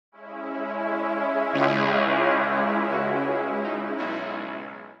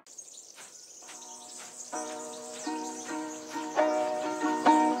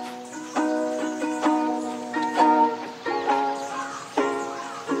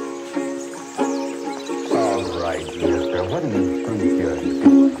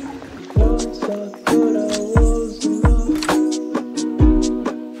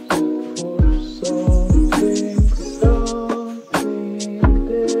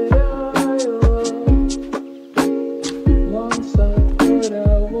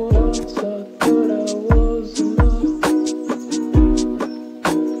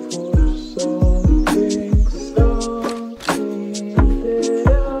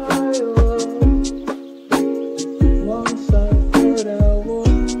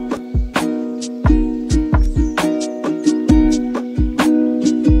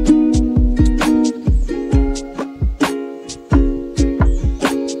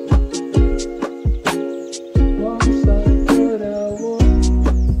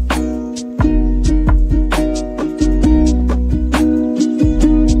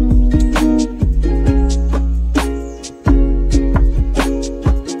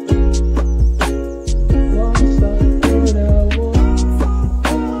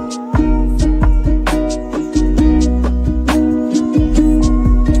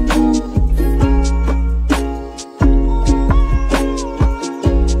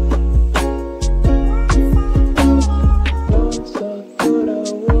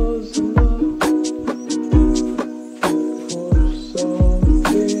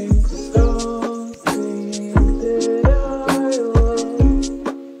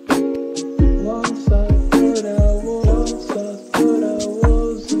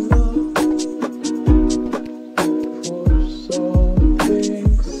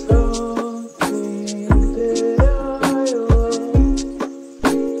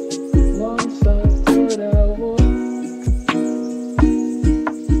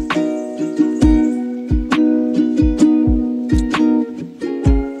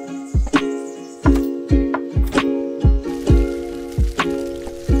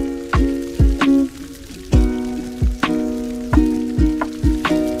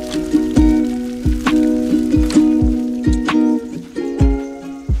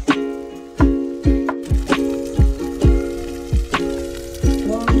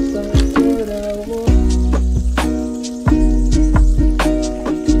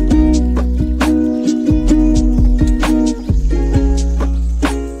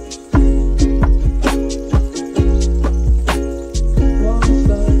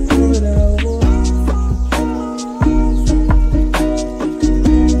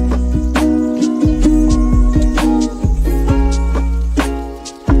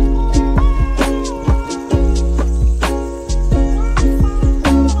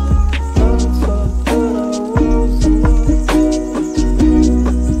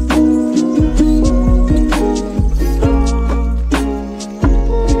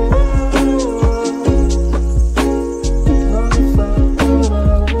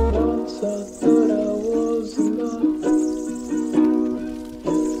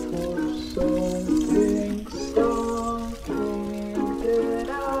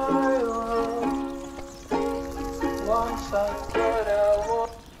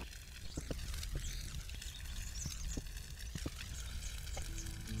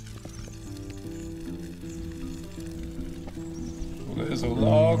There's a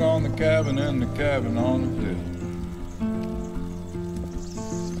log on the cabin and the cabin on the hill.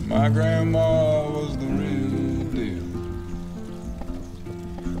 My grandma was the real deal.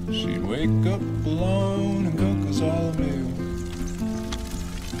 She'd wake up alone and cook us all a meal.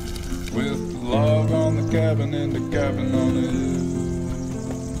 With the log on the cabin and the cabin on the hill.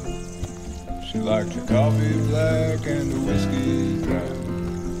 She liked her coffee black and her whiskey dry.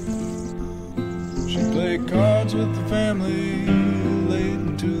 She played cards with the family late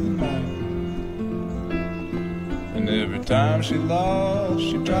into the night. And every time she lost,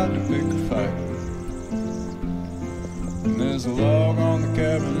 she tried to pick a fight. And there's a log on the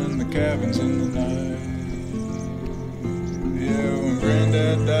cabin and the cabin's in the night. Yeah, when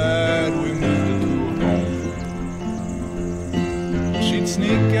Granddad died, we moved it to a home. She'd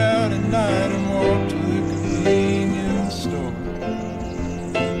sneak out at night and walk to the convenience store,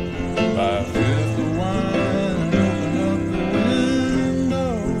 buy a fifth of wine and open up the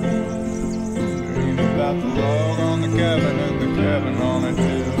window, dream about the log on the cabin and the cabin on a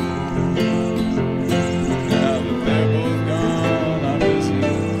hill. Now that they're both gone, I miss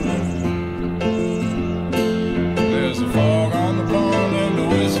you. There's a fog on the pond and a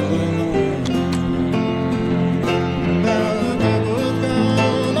whistle in the wind. Now that they're both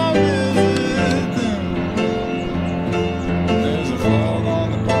gone, I miss them.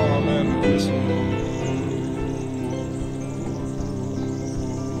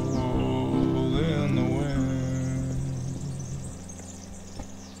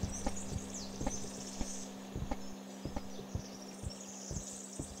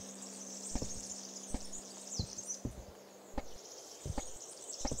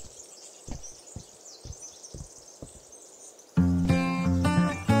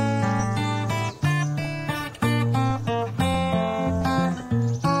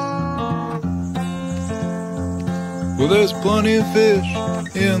 Well, there's plenty of fish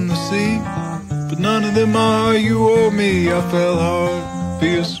in the sea, but none of them are you or me. I felt hard for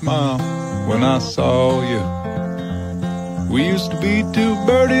your smile when I saw you. We used to be two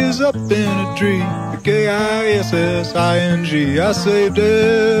birdies up in a tree, K-I-S-S-I-N-G. I saved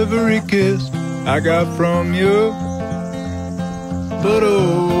every kiss I got from you. But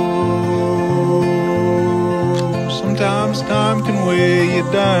oh, sometimes time can weigh you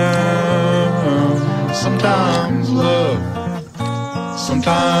down. Sometimes love,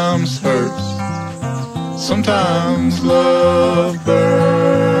 sometimes hurts, sometimes love